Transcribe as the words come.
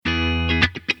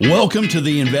Welcome to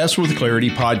the Invest with Clarity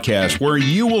podcast, where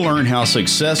you will learn how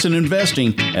success in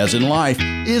investing, as in life,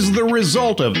 is the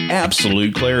result of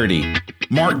absolute clarity.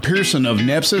 Mark Pearson of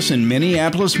Nepsis in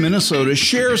Minneapolis, Minnesota,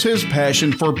 shares his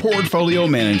passion for portfolio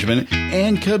management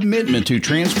and commitment to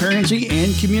transparency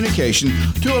and communication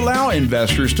to allow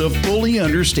investors to fully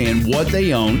understand what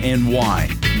they own and why,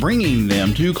 bringing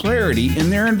them to clarity in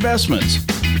their investments.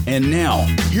 And now,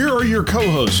 here are your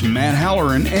co-hosts, Matt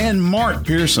Halloran and Mark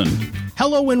Pearson.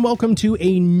 Hello and welcome to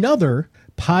another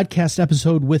podcast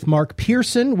episode with Mark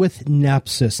Pearson with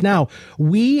Nepsis. Now,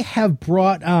 we have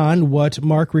brought on what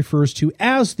Mark refers to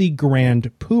as the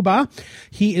Grand Poobah.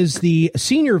 He is the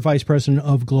Senior Vice President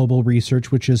of Global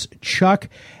Research, which is Chuck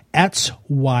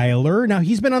Etzweiler. Now,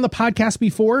 he's been on the podcast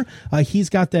before. He's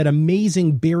got that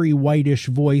amazing Barry White-ish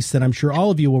voice that I'm sure all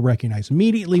of you will recognize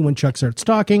immediately when Chuck starts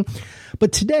talking.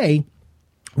 But today,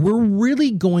 we're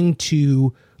really going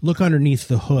to look underneath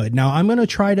the hood. Now, I'm going to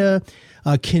try to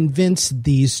convince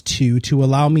these two to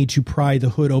allow me to pry the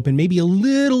hood open maybe a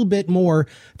little bit more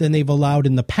than they've allowed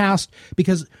in the past,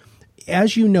 because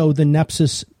as you know, the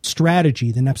Nepsis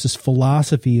strategy, the Nepsis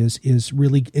philosophy is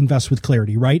really invest with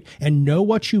clarity, right? And know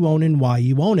what you own and why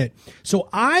you own it. So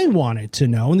I wanted to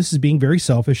know, and this is being very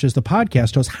selfish as the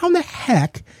podcast host, how in the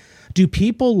heck do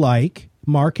people like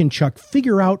Mark and Chuck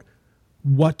figure out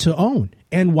what to own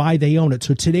and why they own it?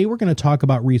 So today we're going to talk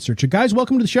about research. So guys,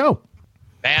 welcome to the show.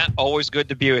 Matt, always good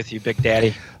to be with you, Big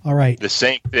Daddy. All right. The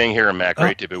same thing here, Matt.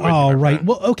 Great to be with you. All right.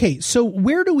 Well, okay. So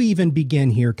where do we even begin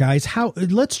here, guys?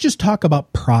 Let's just talk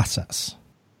about process.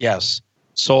 Yes.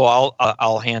 So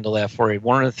I'll handle that for you.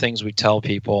 One of the things we tell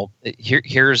people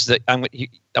here's the I'm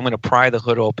going to pry the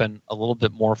hood open a little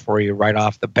bit more for you right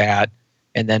off the bat,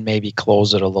 and then maybe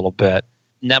close it a little bit.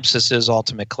 Nepsis is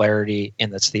ultimate clarity,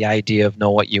 and that's the idea of know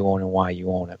what you own and why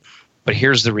you own it. But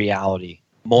here's the reality.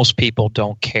 Most people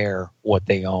don't care what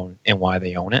they own and why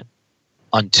they own it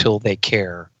until they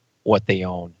care what they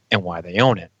own and why they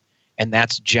own it. And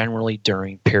that's generally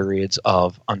during periods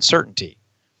of uncertainty,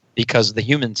 because the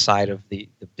human side of the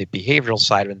behavioral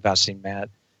side of investing, Matt,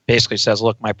 basically says,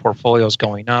 look, my portfolio is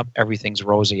going up. Everything's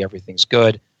rosy. Everything's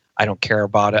good. I don't care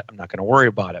about it. I'm not going to worry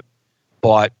about it.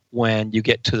 But when you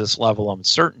get to this level of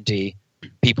uncertainty,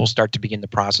 people start to begin the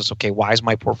process, okay, why is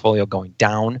my portfolio going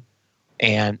down?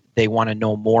 And they want to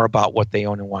know more about what they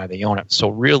own and why they own it. So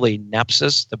really,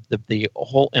 Nepsis, the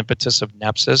whole impetus of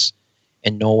Nepsis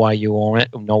and know why you own it,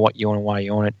 know what you own and why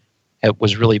you own it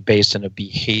was really based on a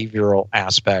behavioral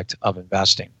aspect of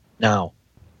investing. Now,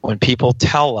 when people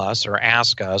tell us or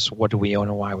ask us, what do we own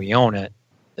and why we own it,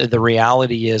 the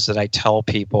reality is that I tell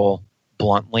people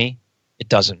bluntly, it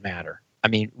doesn't matter. I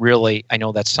mean, really, I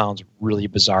know that sounds really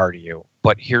bizarre to you,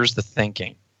 but here's the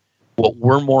thinking. What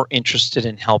we're more interested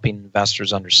in helping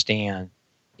investors understand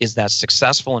is that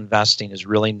successful investing is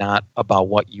really not about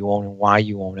what you own and why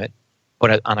you own it,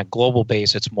 but on a global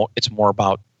basis, it's more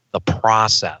about the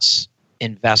process.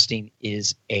 Investing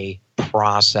is a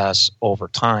process over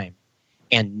time,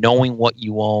 and knowing what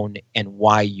you own and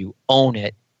why you own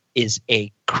it is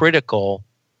a critical,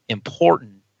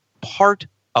 important part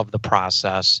of the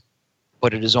process,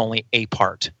 but it is only a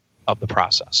part of the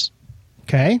process.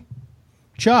 Okay.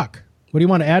 Chuck, what do you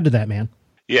want to add to that, man?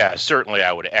 Yeah, certainly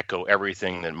I would echo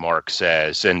everything that Mark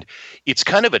says. And it's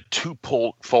kind of a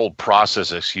two-fold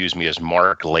process, as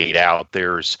Mark laid out.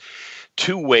 There's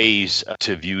two ways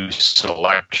to view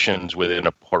selections within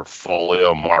a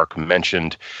portfolio. Mark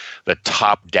mentioned the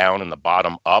top down and the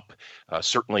bottom up.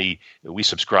 Certainly, we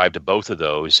subscribe to both of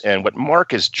those. And what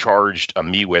Mark has charged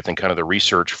me with, and kind of the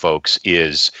research folks,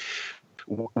 is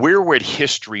where would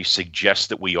history suggest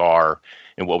that we are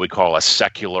in what we call a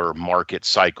secular market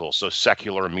cycle? So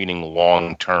secular meaning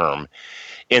long term.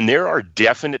 And there are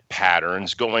definite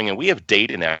patterns going, and we have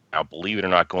data now, believe it or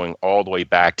not, going all the way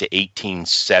back to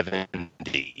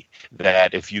 1870,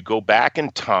 that if you go back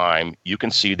in time, you can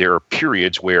see there are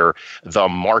periods where the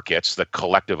markets, the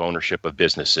collective ownership of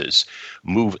businesses,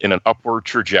 move in an upward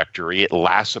trajectory. It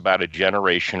lasts about a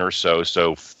generation or so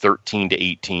 13 to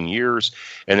 18 years.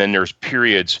 And then there's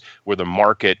periods where the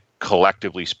market,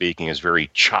 collectively speaking, is very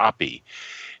choppy.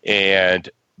 And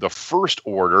the first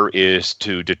order is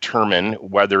to determine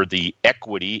whether the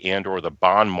equity and or the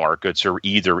bond markets are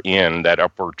either in that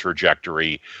upward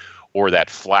trajectory or that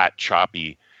flat,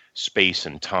 choppy space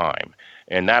and time.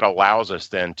 And that allows us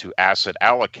then to asset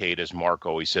allocate, as Mark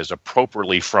always says,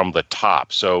 appropriately from the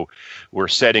top. So we're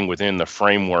setting within the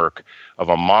framework of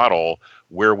a model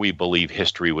where we believe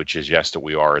history would suggest that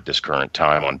we are at this current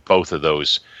time on both of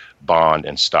those bond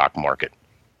and stock market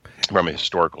from a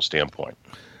historical standpoint.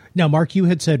 Now, Mark, you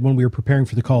had said when we were preparing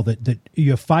for the call that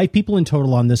you have 5 people in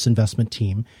total on this investment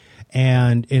team.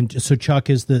 And so Chuck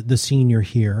is the senior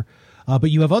here.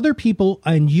 But you have other people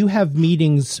and you have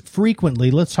meetings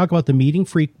frequently. Let's talk about the meeting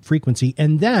frequency.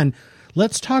 And then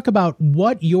let's talk about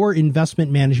what your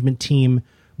investment management team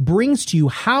brings to you,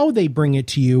 how they bring it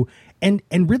to you, and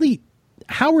really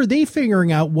how are they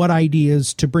figuring out what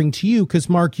ideas to bring to you? Because,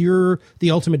 Mark, you're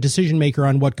the ultimate decision maker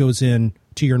on what goes in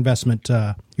to your investments,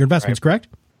 right. Correct?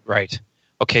 Right.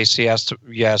 Okay, so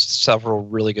you asked several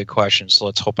really good questions, so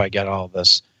let's hope I get all of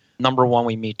this. Number one,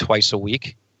 we meet twice a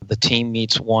week. The team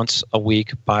meets once a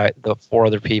week by the 4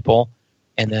 other people,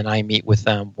 and then I meet with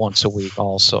them once a week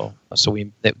also. So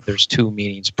there's 2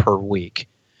 meetings per week,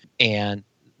 and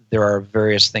there are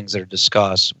various things that are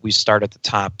discussed. We start at the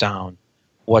top down.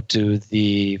 What do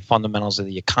the fundamentals of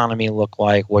the economy look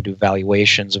like? What do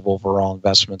valuations of overall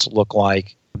investments look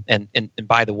like? And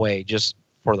by the way, just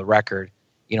for the record,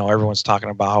 everyone's talking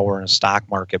about how we're in a stock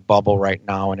market bubble right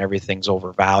now and everything's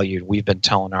overvalued. We've been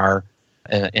telling our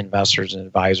investors and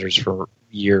advisors for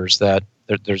years that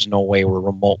there's no way we're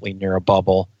remotely near a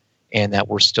bubble and that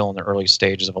we're still in the early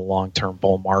stages of a long-term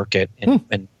bull market.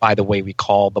 And by the way, we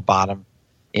called the bottom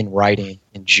in writing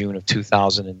in June of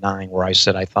 2009, where I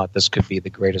said I thought this could be the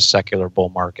greatest secular bull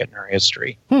market in our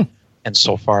history. And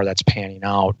so far that's panning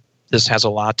out. This has a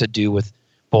lot to do with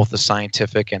both the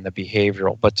scientific and the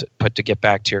behavioral. But to get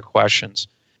back to your questions,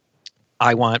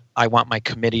 I want my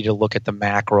committee to look at the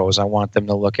macros. I want them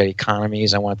to look at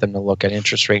economies. I want them to look at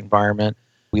interest rate environment.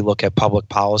 We look at public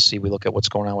policy. We look at what's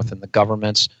going on within the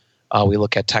governments. We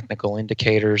look at technical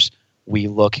indicators. We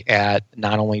look at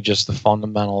not only just the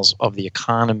fundamentals of the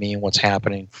economy and what's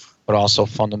happening, but also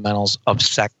fundamentals of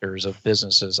sectors of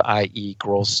businesses, i.e.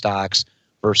 growth stocks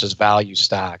versus value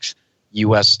stocks,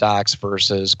 U.S. stocks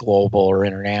versus global or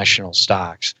international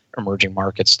stocks, emerging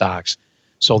market stocks.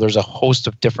 So there's a host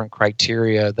of different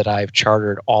criteria that I've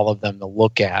chartered all of them to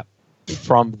look at.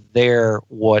 From there,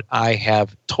 what I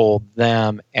have told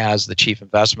them as the chief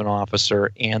investment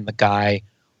officer and the guy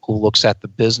who looks at the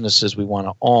businesses we want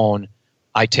to own,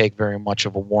 I take very much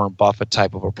of a Warren Buffett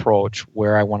type of approach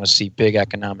where I want to see big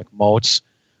economic moats.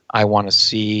 I want to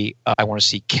see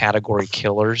category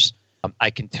killers. I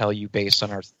can tell you based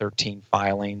on our 13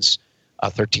 filings,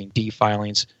 13D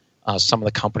filings, some of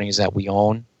the companies that we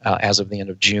own as of the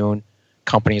end of June,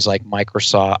 companies like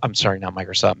MasterCard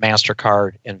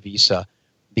and Visa.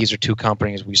 These are 2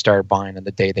 companies we started buying on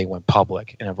the day they went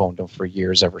public and have owned them for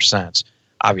years ever since.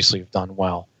 Obviously, have done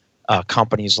well.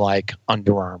 Companies like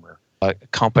Under Armour,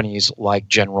 companies like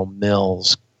General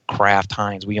Mills, Kraft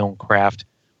Heinz. We own Kraft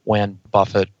when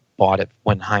Buffett bought it,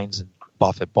 when Heinz and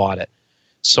Buffett bought it.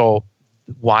 So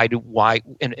why?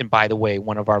 And by the way,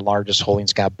 one of our largest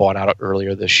holdings got bought out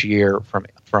earlier this year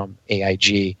from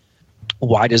AIG.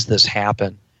 Why does this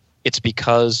happen? It's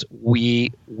because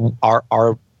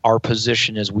our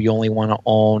position is we only want to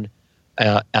own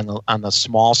on the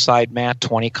small side, Matt,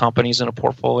 20 companies in a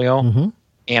portfolio,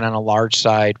 and on a large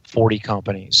side, 40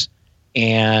 companies.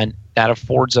 And that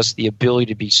affords us the ability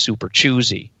to be super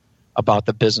choosy about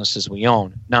the businesses we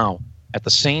own. Now, at the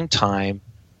same time,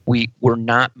 we're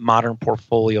not modern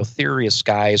portfolio theorists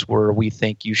guys where we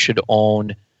think you should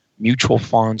own mutual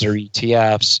funds or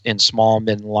ETFs in small,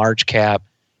 mid, and large cap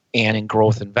and in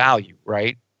growth and value,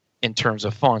 right, in terms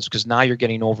of funds, because now you're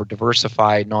getting over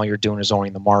diversified and all you're doing is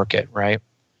owning the market, right?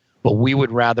 But we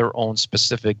would rather own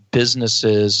specific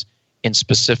businesses in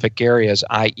specific areas,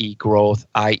 i.e. growth,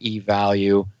 i.e.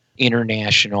 value,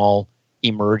 international,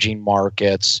 emerging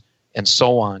markets, and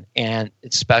so on. And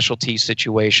specialty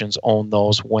situations own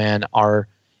those when our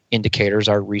indicators,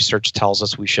 our research tells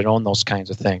us we should own those kinds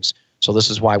of things. So this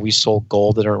is why we sold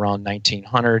gold at around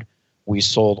 1900. We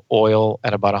sold oil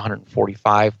at about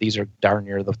 145. These are darn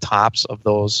near the tops of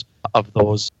those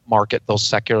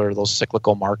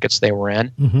cyclical markets they were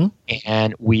in.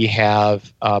 And we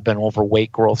have been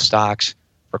overweight growth stocks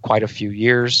for quite a few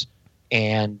years,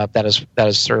 and that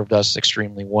has served us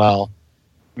extremely well.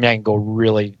 I mean, I can go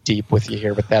really deep with you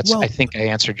here, but I think I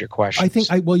answered your question.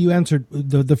 You answered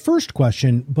the first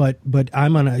question, but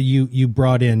you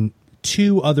brought in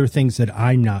 2 other things that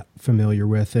I'm not familiar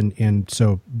with, and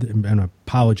so I'm going to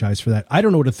apologize for that. I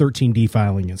don't know what a 13D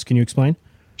filing is. Can you explain?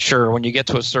 Sure. When you get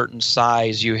to a certain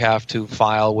size, you have to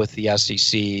file with the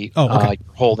SEC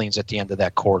holdings at the end of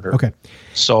that quarter. Okay.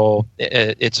 So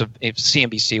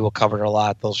CNBC will cover it a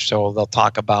lot. They'll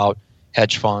talk about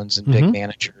hedge funds and big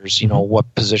managers,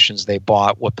 what positions they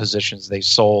bought, what positions they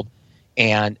sold.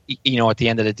 And, at the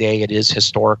end of the day, it is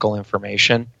historical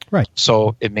information. Right.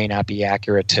 So it may not be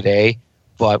accurate today,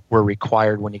 but we're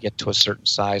required when you get to a certain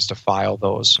size to file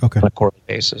those on a quarterly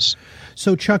basis.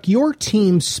 So, Chuck, your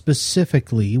team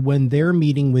specifically, when they're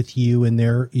meeting with you and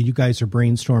you guys are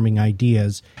brainstorming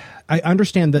ideas, I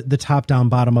understand the top-down,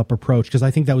 bottom-up approach because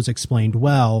I think that was explained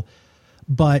well.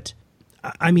 But,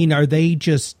 I mean, are they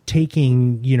just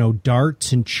taking,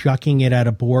 darts and chucking it at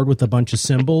a board with a bunch of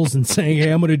symbols and saying, hey,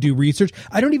 I'm going to do research?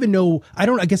 I don't even know.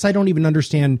 I guess I don't even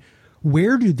understand.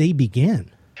 Where do they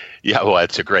begin? Yeah, well,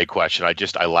 that's a great question.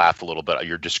 I laugh a little bit at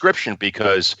your description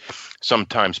because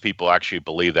sometimes people actually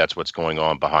believe that's what's going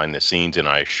on behind the scenes, and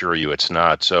I assure you it's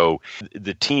not. So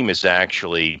the team is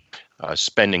actually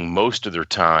spending most of their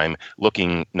time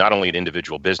looking not only at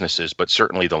individual businesses, but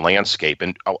certainly the landscape.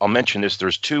 And I'll mention this.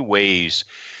 There's two ways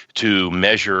to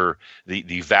measure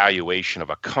the valuation of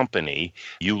a company.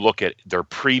 You look at their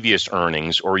previous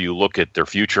earnings or you look at their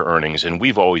future earnings, and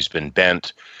we've always been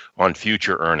bent on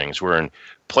future earnings. We're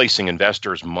placing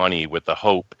investors' money with the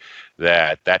hope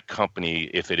that that company,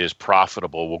 if it is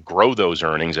profitable, will grow those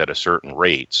earnings at a certain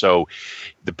rate. So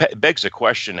it begs the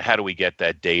question, how do we get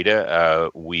that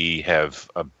data? We have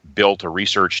built a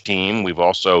research team. We've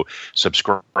also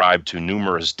subscribed to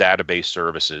numerous database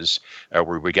services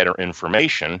where we get our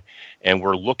information, and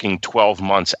we're looking 12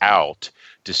 months out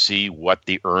to see what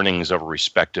the earnings of a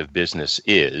respective business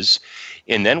is.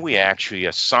 And then we actually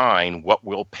assign what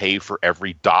we'll pay for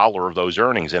every dollar of those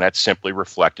earnings. And that's simply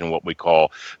reflecting what we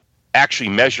call actually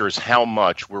measures how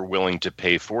much we're willing to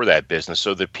pay for that business.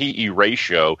 So the PE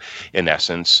ratio, in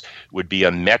essence, would be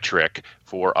a metric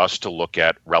for us to look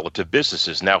at relative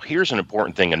businesses. Now, here's an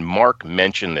important thing, and Mark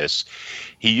mentioned this.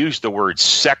 He used the word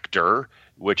sector,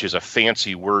 which is a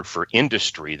fancy word for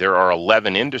industry. There are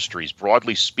 11 industries.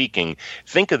 Broadly speaking,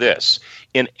 think of this.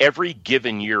 In every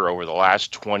given year over the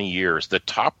last 20 years, the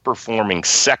top performing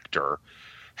sector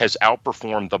has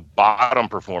outperformed the bottom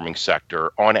performing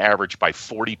sector on average by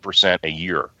 40% a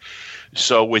year.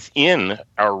 So within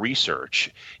our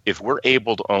research, if we're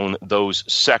able to own those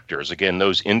sectors, again,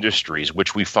 those industries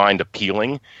which we find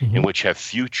appealing and which have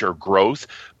future growth,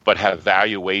 but have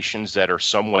valuations that are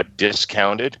somewhat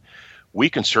discounted, we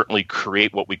can certainly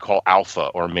create what we call alpha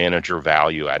or manager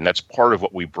value add. And that's part of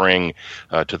what we bring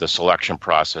to the selection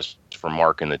process for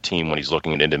Mark and the team when he's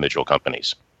looking at individual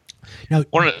companies. Now,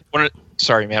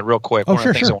 sorry, man, real quick. One of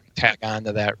the things I want to tag on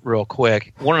to that real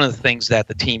quick. One of the things that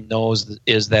the team knows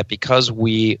is that because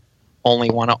we only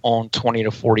want to own 20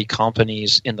 to 40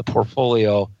 companies in the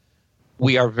portfolio,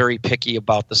 we are very picky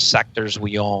about the sectors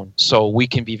we own. So we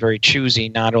can be very choosy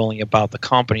not only about the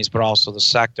companies, but also the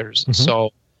sectors.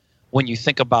 So when you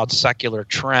think about secular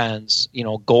trends,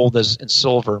 gold and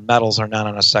silver, metals are not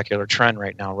on a secular trend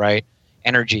right now, right?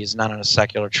 Energy is not on a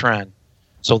secular trend.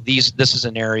 So this is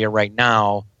an area right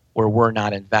now where we're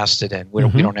not invested in. We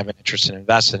don't have an interest in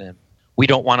investing in. We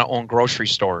don't want to own grocery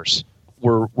stores.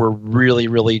 We're really,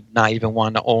 really not even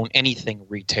wanting to own anything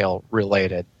retail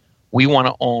related. We want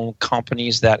to own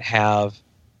companies that have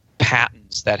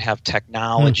patents, that have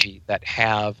technology, that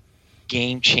have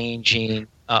game-changing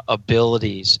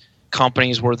abilities,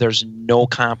 companies where there's no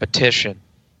competition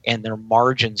and their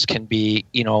margins can be,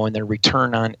 and their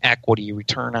return on equity,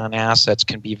 return on assets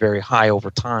can be very high over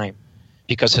time.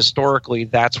 Because historically,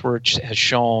 that's where it has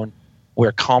shown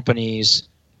where companies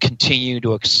continue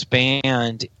to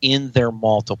expand in their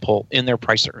multiple, in their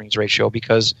price to earnings ratio,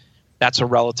 because that's a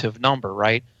relative number,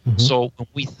 right? So when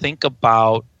we think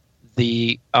about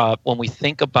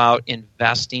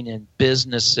investing in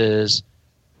businesses,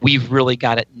 we've really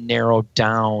got it narrowed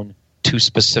down to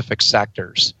specific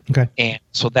sectors. Okay. And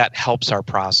so that helps our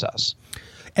process.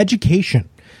 Education,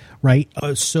 right?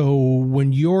 So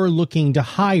when you're looking to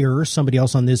hire somebody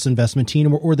else on this investment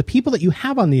team or the people that you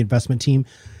have on the investment team,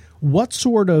 what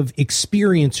sort of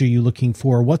experience are you looking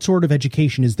for? What sort of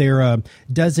education? Is there a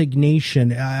designation?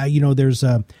 There's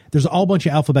a whole bunch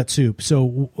of alphabet soup.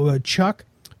 So Chuck,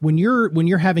 when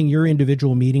you're having your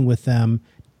individual meeting with them,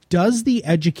 does the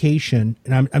education,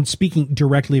 and I'm speaking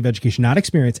directly of education, not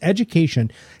experience, education,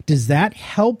 does that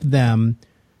help them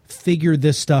figure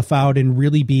this stuff out and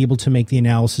really be able to make the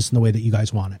analysis in the way that you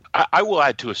guys want it? I will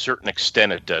add to a certain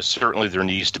extent it does. Certainly there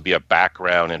needs to be a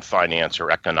background in finance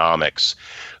or economics.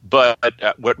 But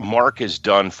what Mark has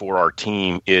done for our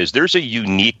team is there's a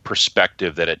unique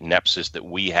perspective that at Nepsis that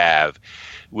we have,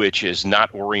 which is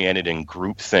not oriented in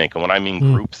groupthink. And when I mean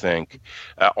groupthink,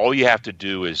 all you have to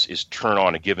do is turn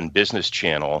on a given business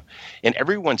channel, and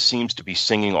everyone seems to be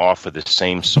singing off of the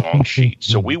same song sheet.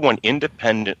 So we want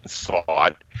independent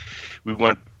thought. We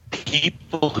want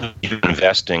people who are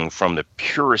investing from the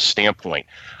purest standpoint.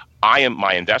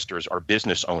 my investors are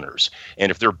business owners.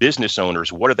 And if they're business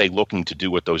owners, what are they looking to do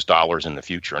with those dollars in the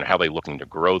future, and how are they looking to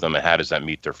grow them, and how does that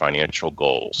meet their financial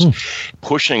goals?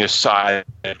 Pushing aside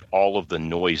all of the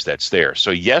noise that's there.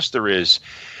 So yes, there is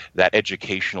that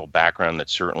educational background that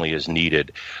certainly is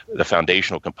needed, the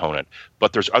foundational component.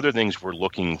 But there's other things we're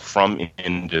looking from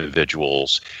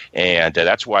individuals, and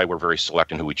that's why we're very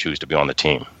select in who we choose to be on the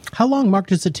team. How long, Mark,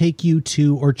 does it take you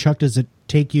to, or Chuck, does it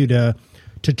take you to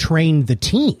train the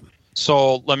team?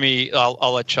 So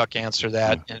I'll let Chuck answer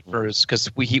that first,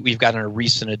 because we've got a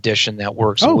recent addition that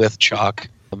works with Chuck,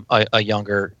 a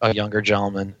younger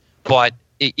gentleman. But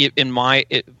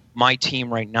my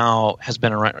team right now has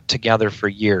been around together for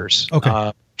years.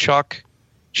 Okay. Chuck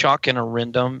and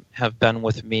Arindam have been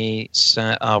with me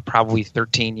probably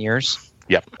 13 years.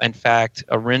 Yep. In fact,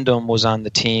 Arindam was on the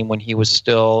team when he was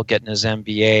still getting his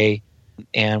MBA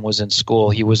and was in school.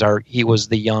 He was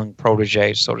the young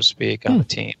protege, so to speak, on the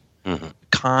team. Mm-hmm.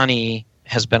 Connie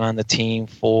has been on the team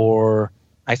for,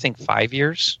 I think, 5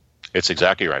 years. It's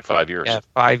exactly right, 5 years. Yeah,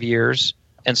 5 years.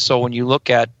 And so when you look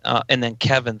at, and then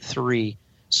Kevin, 3.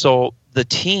 So the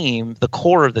team, the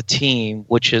core of the team,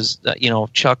 which is,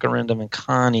 Chuck, Arindam, and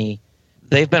Connie,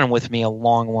 they've been with me a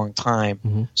long, long time.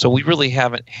 Mm-hmm. So we really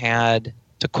haven't had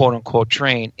to quote unquote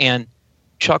train. And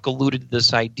Chuck alluded to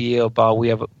this idea about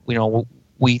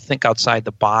we think outside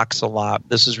the box a lot.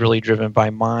 This is really driven by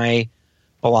my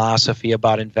philosophy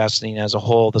about investing as a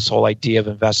whole, this whole idea of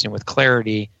investing with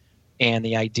clarity, and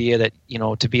the idea that,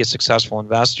 to be a successful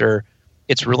investor,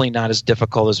 it's really not as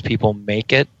difficult as people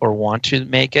make it or want to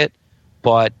make it.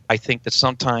 But I think that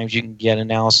sometimes you can get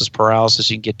analysis paralysis.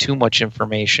 You can get too much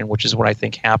information, which is what I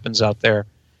think happens out there,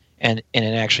 and it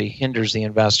actually hinders the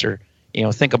investor.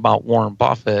 Think about Warren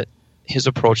Buffett. His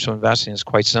approach to investing is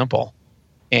quite simple,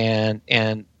 and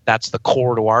that's the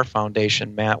core to our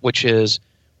foundation, Matt, which is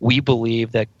we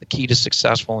believe that the key to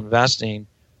successful investing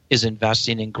is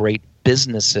investing in great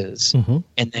businesses, mm-hmm.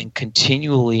 and then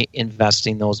continually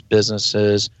investing those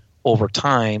businesses over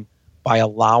time by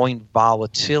allowing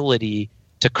volatility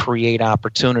to create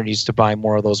opportunities to buy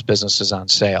more of those businesses on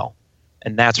sale.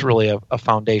 And that's really a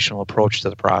foundational approach to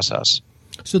the process.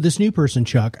 So this new person,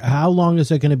 Chuck, how long is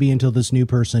it going to be until this new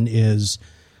person is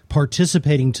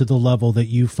participating to the level that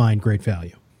you find great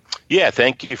value? Yeah,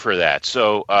 thank you for that.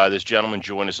 So this gentleman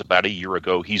joined us about a year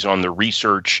ago. He's on the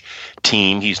research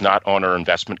team. He's not on our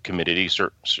investment committee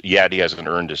yet. He hasn't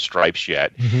earned his stripes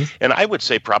yet. Mm-hmm. And I would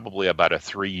say probably about a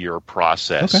 3-year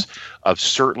process of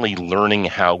certainly learning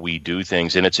how we do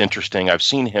things. And it's interesting. I've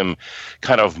seen him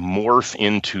kind of morph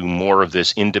into more of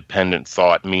this independent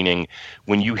thought, meaning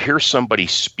when you hear somebody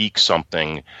speak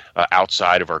something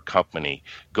outside of our company,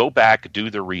 go back, do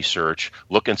the research,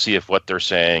 look and see if what they're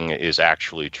saying is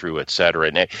actually true, et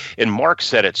cetera. And Mark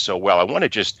said it so well. I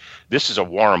want to this is a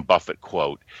Warren Buffett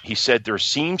quote. He said, there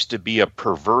seems to be a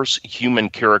perverse human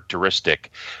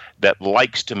characteristic that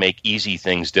likes to make easy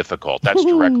things difficult. That's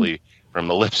directly from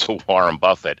the lips of Warren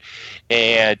Buffett.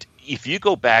 And if you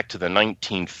go back to the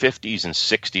 1950s and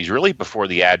 60s, really before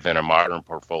the advent of modern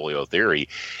portfolio theory,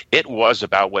 it was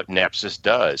about what Nepsis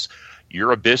does.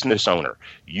 You're a business owner.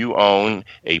 You own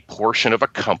a portion of a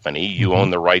company. You own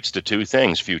the rights to two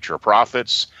things, future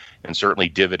profits and certainly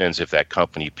dividends if that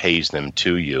company pays them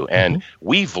to you. And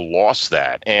we've lost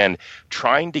that. And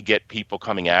trying to get people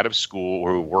coming out of school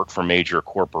who work for major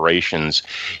corporations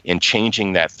and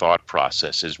changing that thought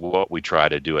process is what we try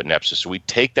to do at Nepsis. So we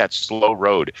take that slow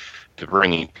road to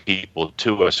bringing people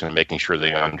to us and making sure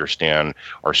they understand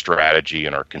our strategy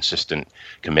and our consistent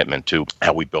commitment to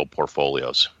how we build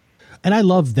portfolios. And I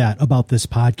love that about this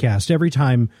podcast. Every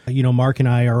time, Mark and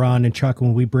I are on, and Chuck,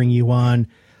 when we bring you on,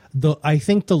 I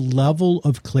think the level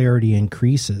of clarity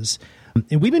increases.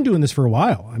 And we've been doing this for a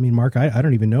while. I mean, Mark, I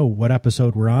don't even know what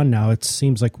episode we're on now. It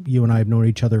seems like you and I have known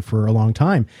each other for a long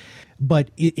time.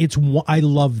 But I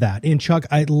love that. And Chuck,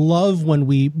 I love when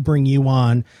we bring you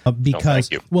on because,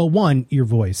 well, one, your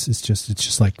voice is it's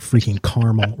just like freaking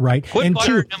caramel, right? And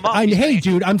two, hey,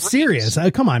 dude, I'm serious.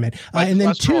 Come on, man. And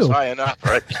then two, high enough,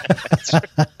 right?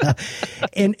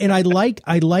 and I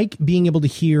like being able to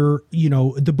hear,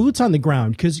 the boots on the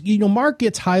ground, because, Mark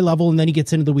gets high level and then he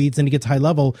gets into the weeds and he gets high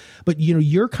level. But,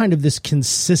 you're kind of this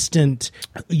consistent,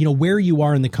 where you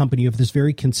are in the company, of this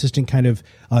very consistent kind of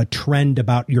trend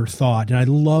about your thought. And I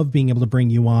love being able to bring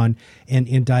you on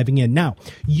and diving in. Now,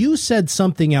 you said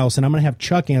something else, and I'm going to have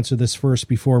Chuck answer this first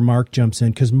before Mark jumps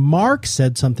in, because Mark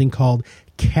said something called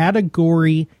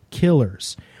category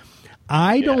killers.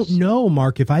 I don't know,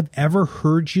 Mark, if I've ever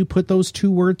heard you put those two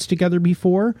words together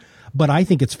before, but I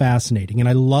think it's fascinating, and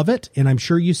I love it, and I'm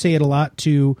sure you say it a lot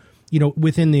to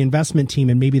within the investment team,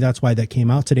 and maybe that's why that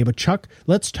came out today. But Chuck,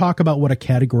 let's talk about what a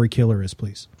category killer is,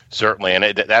 please. Certainly,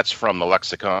 and that's from the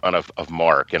lexicon of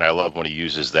Mark, and I love when he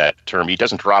uses that term. He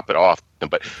doesn't drop it often,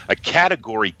 but a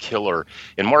category killer,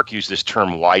 and Mark used this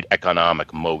term, wide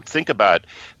economic moat. Think about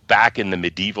back in the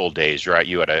medieval days, right?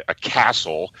 You had a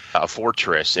castle, a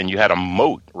fortress, and you had a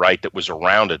moat, right, that was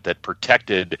around it that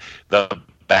protected the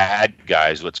bad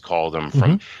guys, let's call them,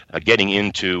 from getting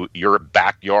into your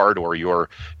backyard or your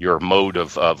mode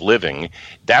of living.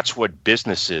 That's what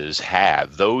businesses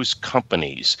have. Those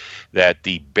companies that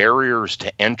the barriers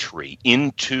to entry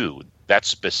into that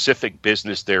specific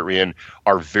business they're in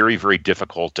are very, very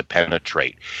difficult to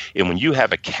penetrate. And when you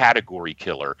have a category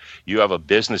killer, you have a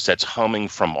business that's humming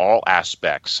from all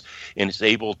aspects and is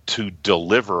able to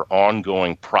deliver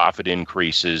ongoing profit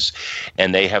increases,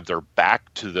 and they have their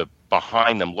back to the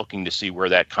behind them looking to see where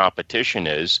that competition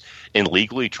is and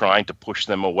legally trying to push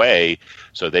them away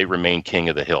so they remain king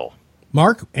of the hill.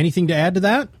 Mark, anything to add to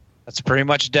that? That's pretty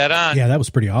much dead on. Yeah, that was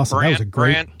pretty awesome. That was a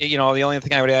great brand. The only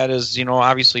thing I would add is,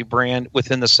 obviously brand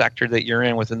within the sector that you're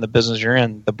in, within the business you're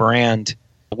in, the brand,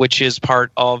 which is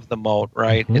part of the moat,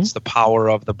 right? It's the power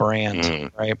of the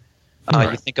brand, right?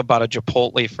 You think about a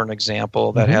Chipotle, for an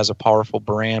example, that has a powerful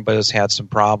brand but has had some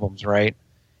problems, right?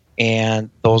 And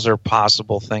those are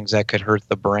possible things that could hurt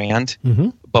the brand.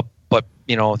 But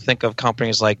think of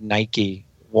companies like Nike,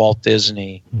 Walt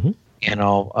Disney,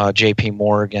 J.P.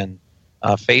 Morgan,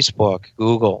 Facebook,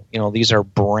 Google. These are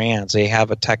brands. They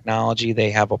have a technology, they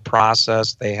have a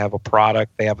process, they have a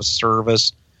product, they have a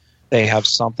service, they have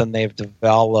something they've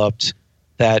developed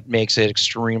that makes it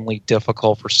extremely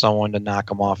difficult for someone to knock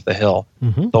them off the hill.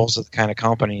 Those are the kind of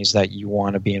companies that you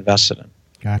want to be invested in.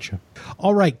 Gotcha.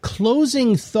 All right.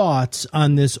 Closing thoughts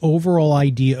on this overall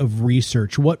idea of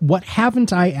research. What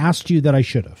haven't I asked you that I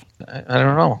should have? I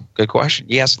don't know. Good question.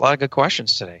 You asked a lot of good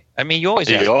questions today. I mean, you always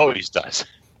ask. He always does.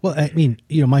 Well, I mean,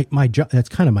 my job, that's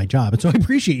kind of my job. And so I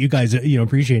appreciate you guys,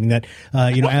 appreciating that,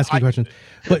 asking questions.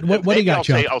 But what do you got,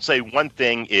 Chuck? I'll say one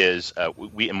thing is,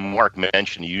 Mark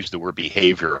mentioned, he used the word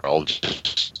behavior. I'll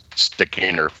just stick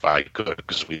in there if I could,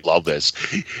 because we love this.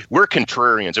 We're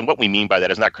contrarians, and what we mean by that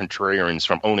is not contrarians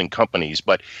from owning companies,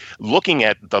 but looking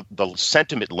at the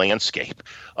sentiment landscape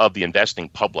of the investing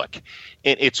public.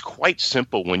 It's quite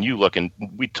simple when you look, and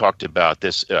we talked about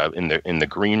this in the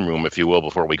green room, if you will,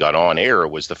 before we got on air,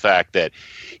 was the fact that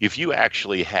if you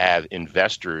actually have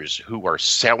investors who are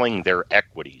selling their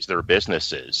equities, their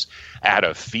businesses, out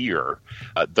of fear,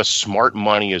 the smart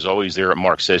money is always there,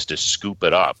 Mark says, to scoop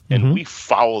it up. And we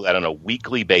follow that on a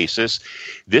weekly basis.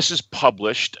 This is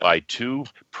published by two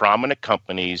prominent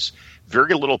companies.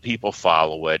 Very little people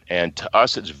follow it, and to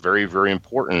us, it's very, very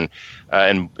important.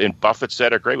 And Buffett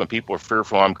said it great: when people are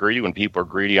fearful, I'm greedy. When people are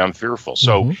greedy, I'm fearful.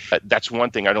 So that's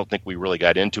one thing I don't think we really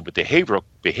got into. But the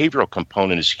behavioral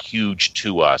component is huge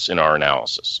to us in our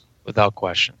analysis, without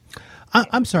question.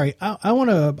 I'm sorry. I'm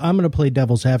going to play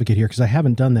devil's advocate here because I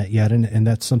haven't done that yet, and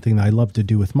that's something that I love to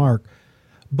do with Mark.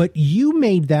 But you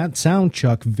made that sound,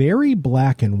 Chuck, very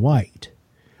black and white.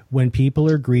 When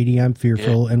people are greedy, I'm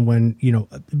fearful, and when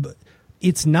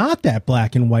it's not that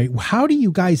black and white. How do you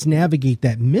guys navigate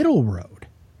that middle road?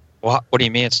 Well, what do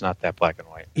you mean it's not that black and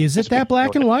white? Is it that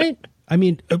black and white? I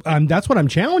mean, that's what I'm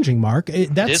challenging, Mark.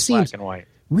 It is black and white.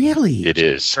 Really? It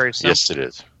is. Very simple. Yes, it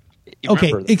is.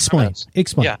 Okay, explain.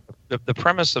 Explain. Yeah, the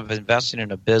premise of investing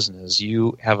in a business,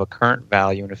 you have a current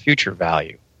value and a future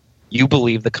value. You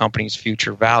believe the company's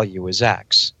future value is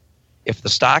X. If the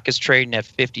stock is trading at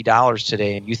 $50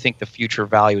 today and you think the future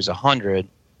value is 100,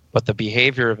 but the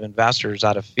behavior of investors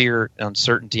out of fear,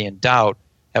 uncertainty, and doubt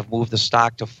have moved the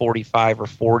stock to 45 or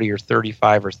 40 or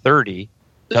 35 or 30,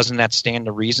 doesn't that stand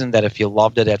to reason that if you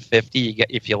loved it at 50,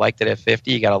 if you liked it at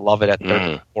 50, you got to love it at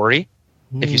 30 or 40?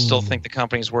 If you still think the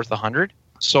company's worth 100?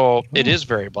 So it is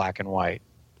very black and white.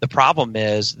 The problem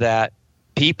is that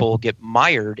people get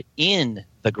mired in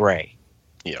the gray.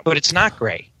 But it's not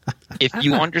gray. If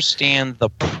you understand the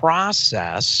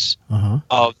process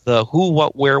of the who,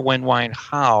 what, where, when, why, and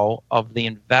how of the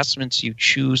investments you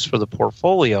choose for the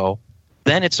portfolio,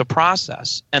 then it's a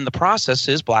process. And the process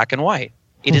is black and white.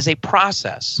 It is a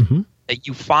process that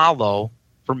you follow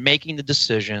for making the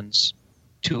decisions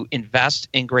to invest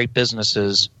in great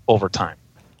businesses over time.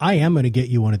 I am going to get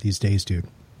you one of these days, dude.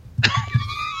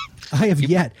 I have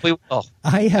yet. We will.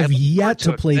 I have yet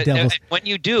to play devil's. When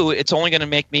you do, it's only going to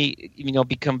make me,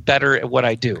 become better at what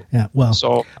I do. Yeah, well.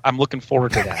 So I'm looking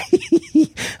forward to that.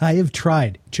 I have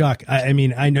tried, Chuck. I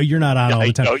mean, I know you're not on all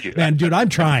the time, man, dude. I'm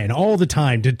trying all the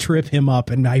time to trip him up,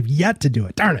 and I've yet to do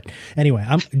it. Darn it. Anyway,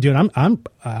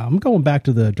 I'm going back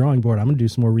to the drawing board. I'm going to do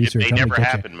some more research. It may never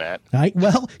happen, Matt.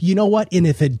 Well, you know what? And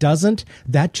if it doesn't,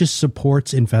 that just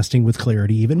supports investing with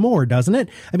clarity even more, doesn't it?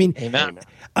 I mean, Amen.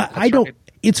 I don't. Right.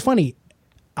 It's funny.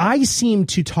 I seem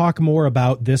to talk more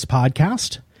about this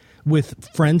podcast with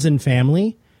friends and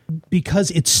family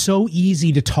because it's so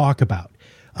easy to talk about.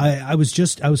 I was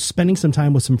spending some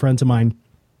time with some friends of mine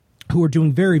who are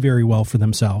doing very, very well for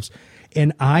themselves.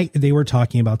 And they were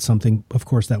talking about something, of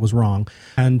course, that was wrong.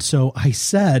 And so I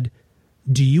said,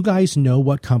 do you guys know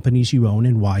what companies you own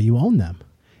and why you own them?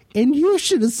 And you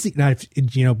should have seen,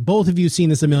 both of you seen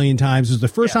this a million times. It was the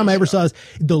first time I ever saw this.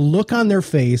 The look on their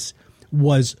face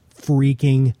was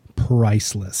freaking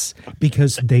priceless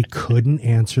because they couldn't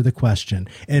answer the question.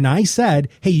 And I said,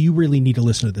 hey, you really need to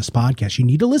listen to this podcast. You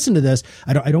need to listen to this.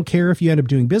 I don't care if you end up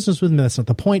doing business with me. That's not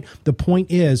the point. The point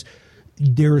is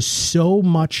there's so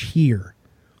much here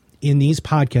in these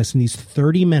podcasts, in these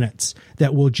 30 minutes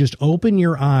that will just open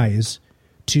your eyes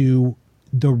to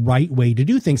the right way to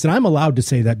do things. And I'm allowed to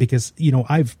say that because,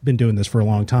 I've been doing this for a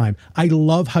long time. I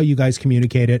love how you guys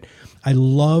communicate it. I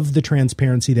love the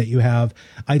transparency that you have.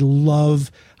 I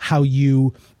love how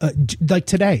you, like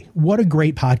today, what a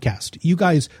great podcast. You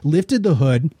guys lifted the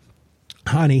hood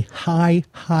on a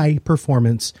high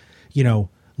performance,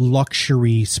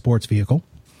 luxury sports vehicle,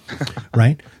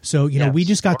 right? So, we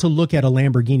just got to look at a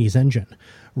Lamborghini's engine.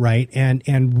 Right.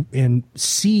 And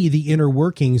see the inner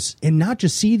workings, and not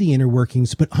just see the inner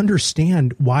workings, but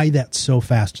understand why that's so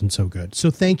fast and so good. So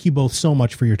thank you both so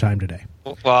much for your time today.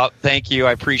 Well, thank you.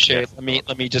 I appreciate it.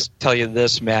 Let me just tell you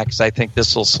this, Matt, because I think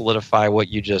this will solidify what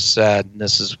you just said. And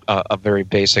this is a very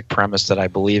basic premise that I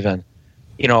believe in.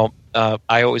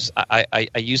 I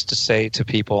used to say to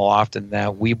people often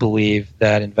that we believe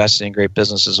that investing in great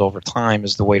businesses over time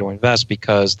is the way to invest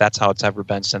because that's how it's ever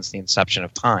been since the inception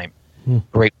of time.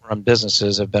 Great run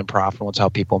businesses have been profitable. It's how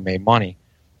people made money.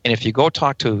 And if you go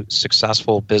talk to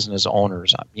successful business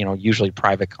owners, usually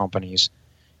private companies,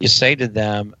 you say to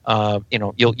them,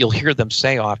 you'll hear them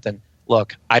say often,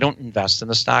 look, I don't invest in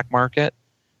the stock market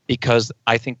because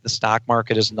I think the stock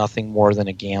market is nothing more than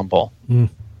a gamble.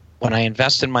 When I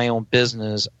invest in my own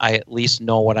business, I at least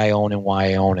know what I own and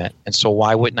why I own it. And so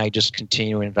why wouldn't I just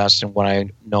continue to invest in what I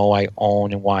know I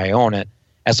own and why I own it,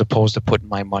 as opposed to putting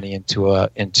my money into a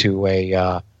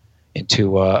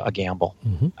gamble.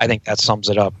 I think that sums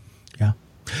it up. Yeah.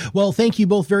 Well, thank you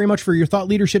both very much for your thought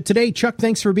leadership today. Chuck,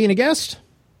 thanks for being a guest.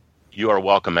 You are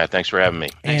welcome, Matt. Thanks for having me.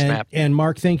 Thanks, Matt. And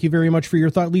Mark, thank you very much for your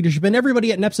thought leadership. And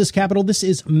everybody at Nepsis Capital,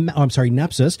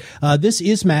 Nepsis. This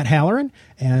is Matt Halloran,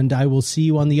 and I will see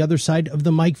you on the other side of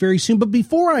the mic very soon. But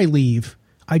before I leave,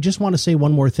 I just want to say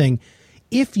one more thing.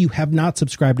 If you have not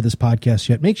subscribed to this podcast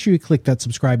yet, make sure you click that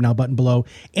subscribe now button below.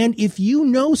 And if you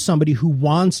know somebody who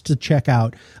wants to check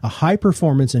out a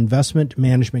high-performance investment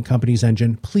management company's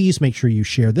engine, please make sure you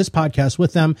share this podcast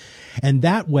with them. And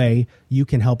that way, you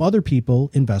can help other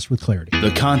people invest with clarity.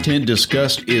 The content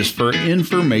discussed is for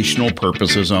informational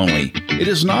purposes only. It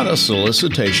is not a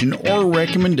solicitation or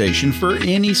recommendation for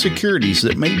any securities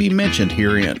that may be mentioned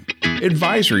herein.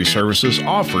 Advisory services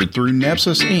offered through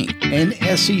Nepsis Inc., an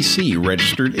SEC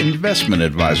registered investment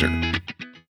advisor.